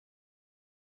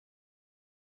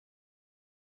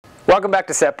Welcome back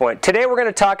to Setpoint. Today we're going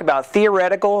to talk about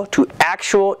theoretical to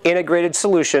actual integrated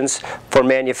solutions for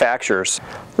manufacturers.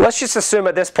 Let's just assume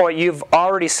at this point you've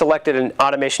already selected an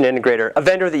automation integrator, a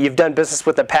vendor that you've done business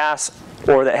with in the past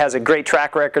or that has a great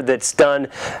track record that's done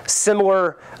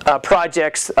similar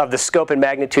projects of the scope and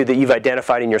magnitude that you've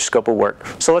identified in your scope of work.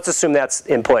 So let's assume that's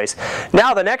in place.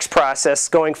 Now the next process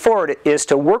going forward is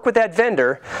to work with that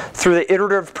vendor through the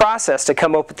iterative process to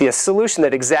come up with a solution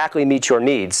that exactly meets your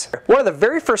needs. One of the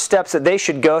very first steps that they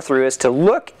should go through is to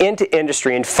look into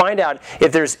industry and find out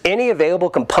if there's any available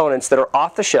components that are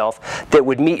off the shelf that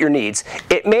would meet your needs.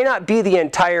 It may not be the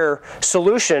entire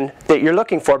solution that you're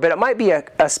looking for, but it might be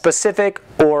a specific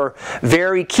or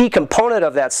very key component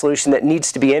of that solution that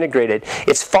needs to be integrated.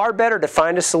 It's far better to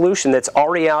find a solution that's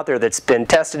already out there, that's been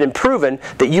tested and proven,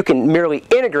 that you can merely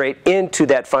integrate into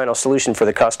that final solution for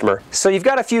the customer. So you've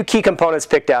got a few key components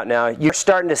picked out now. You're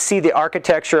starting to see the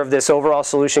architecture of this overall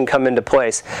solution come into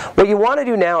place. What you want to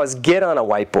do now is get on a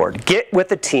whiteboard, get with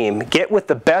the team, get with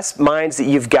the best minds that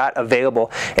you've got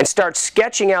available, and start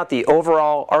sketching out the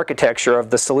overall architecture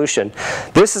of the solution.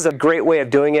 This is a great way of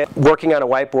doing it, working on a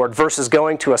whiteboard versus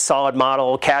going to a solid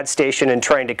model CAD station and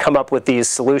trying to come up with these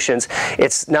solutions.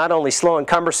 It's not only slow and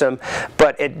cumbersome,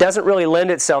 but it doesn't really lend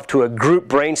itself to a group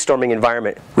brainstorming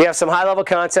environment. We have some high-level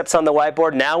concepts on the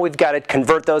whiteboard. Now we've got to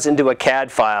convert those into a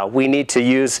CAD file. We need to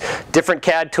use different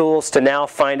CAD tools to now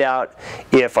find out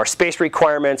if our space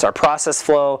requirements, our process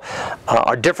flow,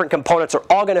 our different components are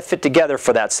all going to fit together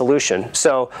for that solution.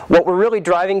 So what we're really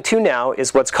driving to now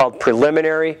is what's called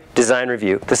preliminary design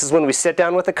review. This is when we sit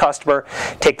down with the customer,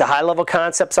 take the high-level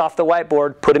concepts off the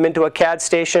whiteboard, put them into a CAD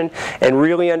station, and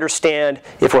really understand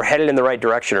if we're headed in the right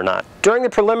direction or not. During the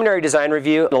preliminary design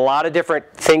review, a lot of different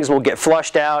things will get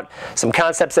flushed out, some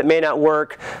concepts that may not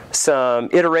work, some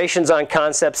iterations on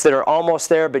concepts that are almost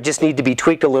there but just need to be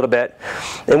tweaked a little bit.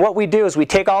 And what we do is we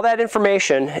take all that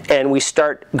information and we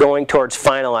start going towards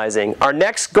finalizing. Our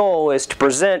next goal is to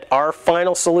present our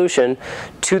final solution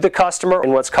to the customer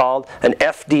in what's called an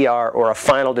FDR, or a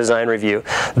final design review.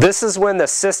 This is when the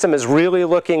system is really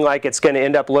looking like it's going to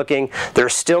end up looking. There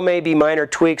still may be minor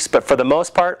tweaks, but for the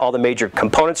most part all the major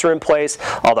components are in place,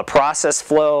 all the process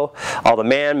flow, all the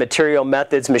man, material,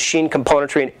 methods, machine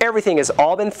componentry, and everything has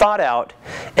all been thought out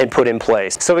and put in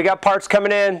place. So we got parts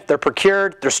coming in, they're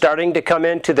procured, they're starting to come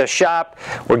into the shop,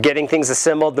 we're getting things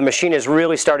assembled, the machine is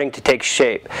really starting to take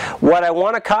shape. What I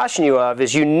want to caution you of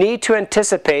is you need to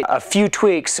anticipate a few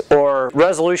tweaks or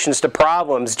resolutions to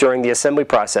problems during the assembly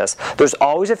process. There's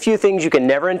always a few things you can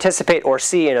never anticipate or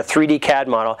see in a 3D CAD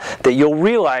model that you'll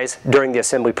realize during the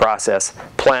assembly process.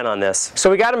 Plan on this. So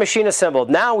we got a machine assembled.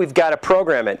 Now we've got to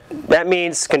program it. That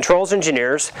means controls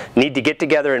engineers need to get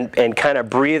together and kind of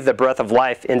breathe the breath of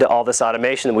life into all this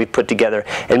automation that we've put together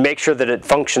and make sure that it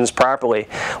functions properly.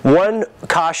 One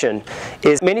caution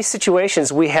is many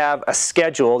situations we have a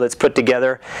schedule that's put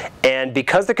together, and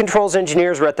because the controls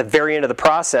engineers are at the very end of the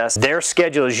process, their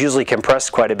schedule is usually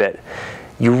compressed quite a bit.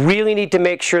 You really need to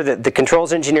make sure that the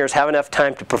controls engineers have enough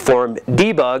time to perform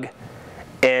debug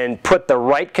and put the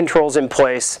right controls in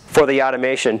place for the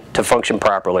automation to function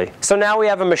properly. So now we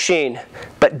have a machine,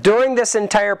 but during this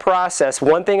entire process,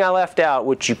 one thing I left out,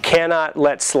 which you cannot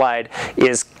let slide,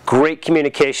 is great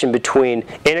communication between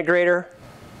integrator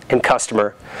and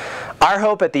customer. Our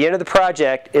hope at the end of the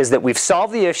project is that we've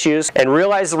solved the issues and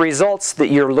realized the results that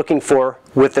you're looking for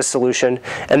with the solution,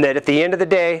 and that at the end of the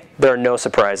day, there are no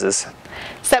surprises.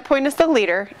 Setpoint is the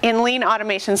leader in lean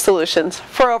automation solutions.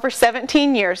 For over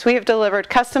 17 years, we have delivered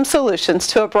custom solutions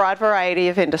to a broad variety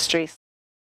of industries.